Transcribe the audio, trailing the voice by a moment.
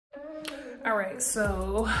All right,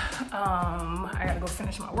 so I gotta go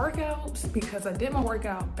finish my workouts because I did my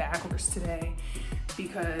workout backwards today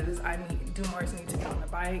because Dumars need to get on the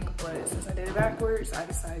bike, but since I did it backwards, I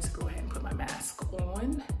decided to go ahead and put my mask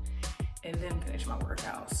on and then finish my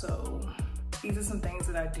workout. So these are some things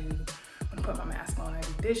that I do when I put my mask on. I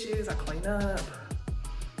do dishes, I clean up.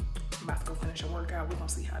 I'm about to go finish a workout. We're gonna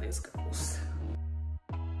see how this goes.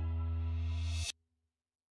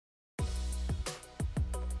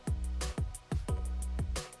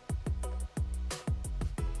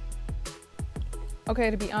 Okay,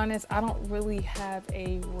 to be honest, I don't really have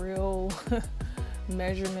a real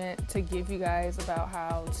measurement to give you guys about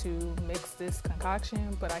how to mix this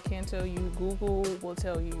concoction, but I can tell you Google will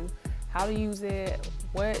tell you how to use it,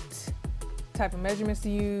 what type of measurements to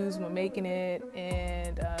use when making it,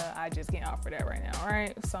 and I just can't offer that right now, all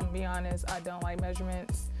right? So I'm gonna be honest, I don't like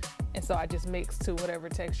measurements, and so I just mix to whatever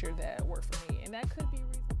texture that works for me, and that could be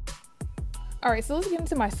reasonable. All right, so let's get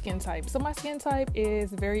into my skin type. So my skin type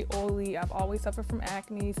is very oily. I've always suffered from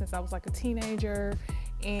acne since I was like a teenager.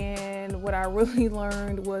 And what I really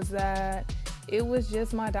learned was that it was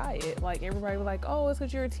just my diet. Like everybody was like, oh, it's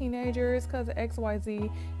because you're a teenager, it's because of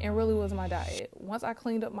XYZ, and really was my diet. Once I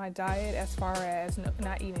cleaned up my diet as far as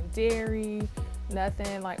not eating dairy,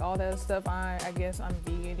 nothing, like all that stuff, I guess I'm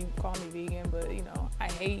vegan. You can call me vegan, but you know, I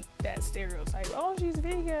hate that stereotype. Oh, she's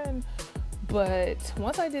vegan. But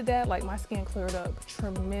once I did that, like my skin cleared up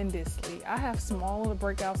tremendously. I have small little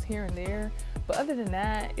breakouts here and there, but other than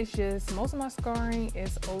that, it's just most of my scarring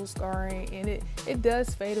is old scarring, and it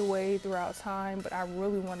does fade away throughout time. But I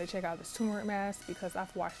really want to check out this turmeric mask because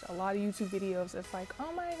I've watched a lot of YouTube videos. It's like,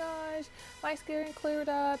 oh my gosh, my skin cleared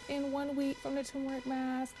up in 1 week from the turmeric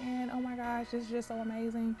mask, and oh my gosh, it's just so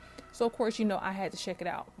amazing. So of course, you know, I had to check it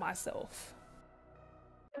out myself.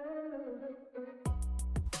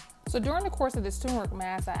 So during the course of this turmeric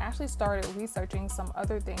mask, I actually started researching some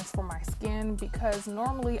other things for my skin because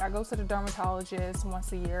normally I go to the dermatologist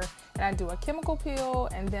once a year and I do a chemical peel,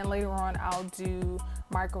 and then later on I'll do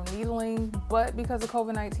microneedling. But because of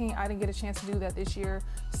COVID-19, I didn't get a chance to do that this year.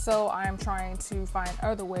 So I'm trying to find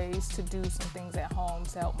other ways to do some things at home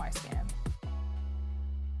to help my skin.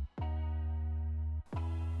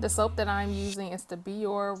 The soap that I'm using is the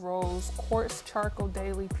Biore Rose Quartz Charcoal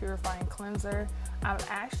Daily Purifying Cleanser. I'm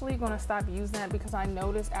actually going to stop using that because I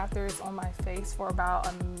noticed after it's on my face for about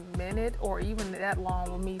a minute or even that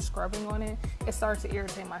long with me scrubbing on it, it starts to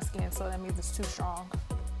irritate my skin, so that means it's too strong.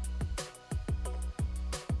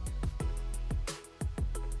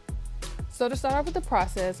 So to start off with the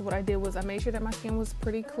process, what I did was I made sure that my skin was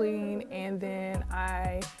pretty clean, and then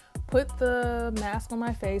I put the mask on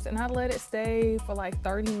my face and I let it stay for like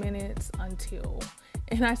 30 minutes until.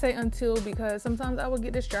 And I say until because sometimes I would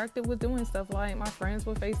get distracted with doing stuff, like my friends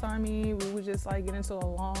would FaceTime me, we would just like get into a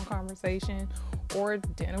long conversation, or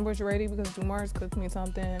dinner was ready because Dumars cooked me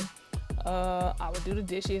something. I would do the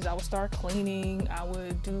dishes, I would start cleaning, I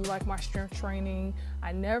would do like my strength training.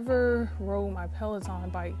 I never rode my Peloton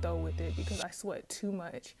bike though with it because I sweat too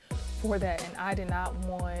much for that, and I did not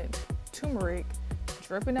want turmeric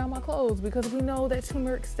dripping down my clothes because we know that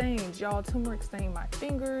turmeric stains. Y'all, turmeric stained my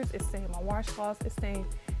fingers, it stained my washcloths, it stained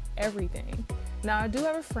everything. Now I do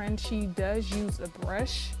have a friend, she does use a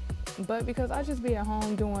brush, but because I just be at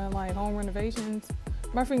home doing like home renovations,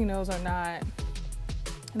 my fingernails are not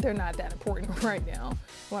that important right now.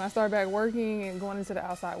 When I start back working and going into the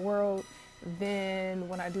outside world, then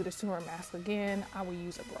when I do this turmeric mask again, I will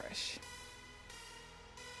use a brush.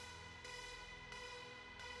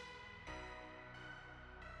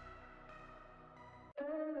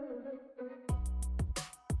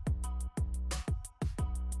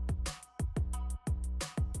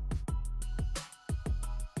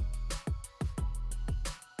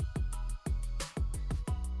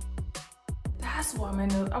 That's why my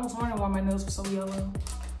nails, I was wondering why my nails were so yellow.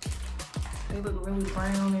 They look really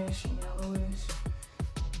brownish and yellowish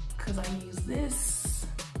because I use this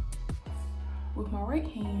with my right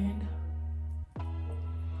hand.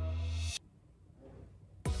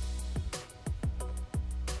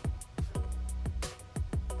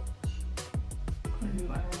 I'm gonna do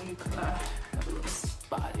underneath because I have a little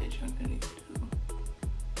spottage underneath too.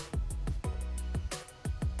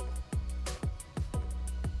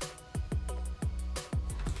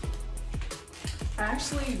 I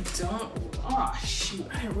actually don't, oh shoot,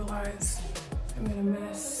 I didn't realize I made a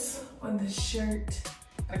mess on this shirt.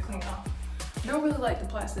 Gotta clean it off. I don't really like the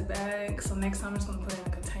plastic bag, so next time I'm just gonna put it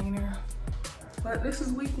in a container. But this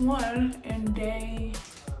is week 1 and day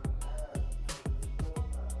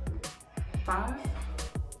 5.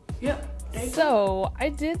 Yep, So I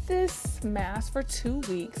did this mask for 2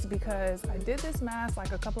 weeks because I did this mask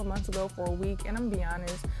like a couple of months ago for a week, and I'm gonna be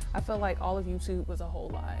honest, I felt like all of YouTube was a whole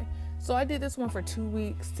lie. So I did this one for 2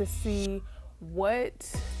 weeks to see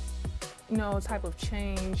what, you know, type of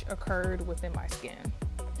change occurred within my skin.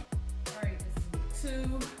 All right, this is week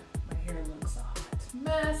 2. My hair looks a hot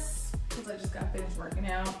mess because I just got finished working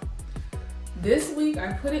out. This week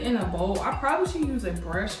I put it in a bowl. I probably should use a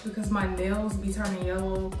brush because my nails be turning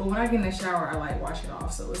yellow, but when I get in the shower I like wash it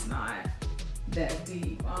off so it's not that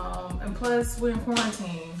deep. And plus we're in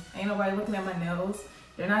quarantine, ain't nobody looking at my nails.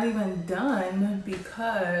 They're not even done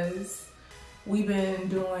because we've been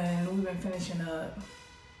finishing up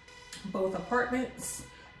both apartments,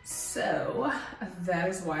 so that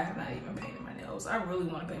is why I have not even painted my nails. I really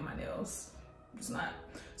want to paint my nails, it's not.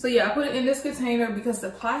 So yeah, I put it in this container because the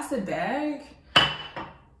plastic bag,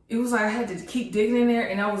 it was like I had to keep digging in there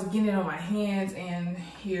and I was getting it on my hands and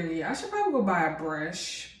here. Yeah, I should probably go buy a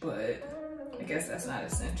brush, but I guess that's not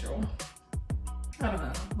essential. I don't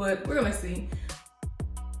know, but we're gonna see.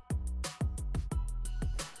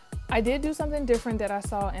 I did do something different that I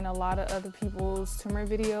saw in a lot of other people's turmeric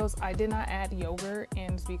videos. I did not add yogurt,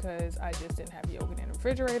 and it's because I just didn't have yogurt in the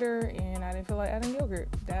refrigerator and I didn't feel like adding yogurt.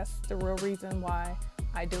 That's the real reason why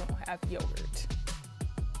I don't have yogurt.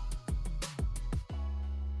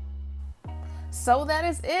 So that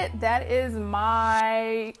is it. That is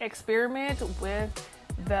my experiment with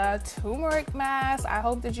the turmeric mask. I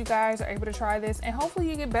hope that you guys are able to try this and hopefully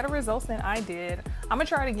you get better results than I did. I'm gonna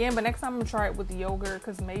try it again, but next time I'm gonna try it with the yogurt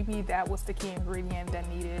because maybe that was the key ingredient that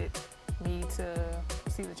needed me to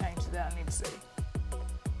see the change that I need to see.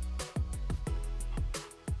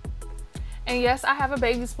 And yes, I have a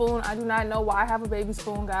baby spoon. I do not know why I have a baby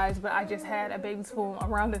spoon, guys, but I just had a baby spoon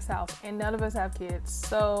around this house and none of us have kids,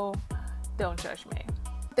 so don't judge me.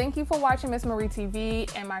 Thank you for watching Miss Marie TV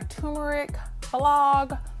and my turmeric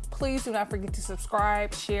vlog. Please do not forget to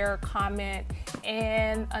subscribe, share, comment,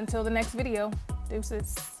 and until the next video,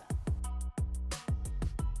 deuces.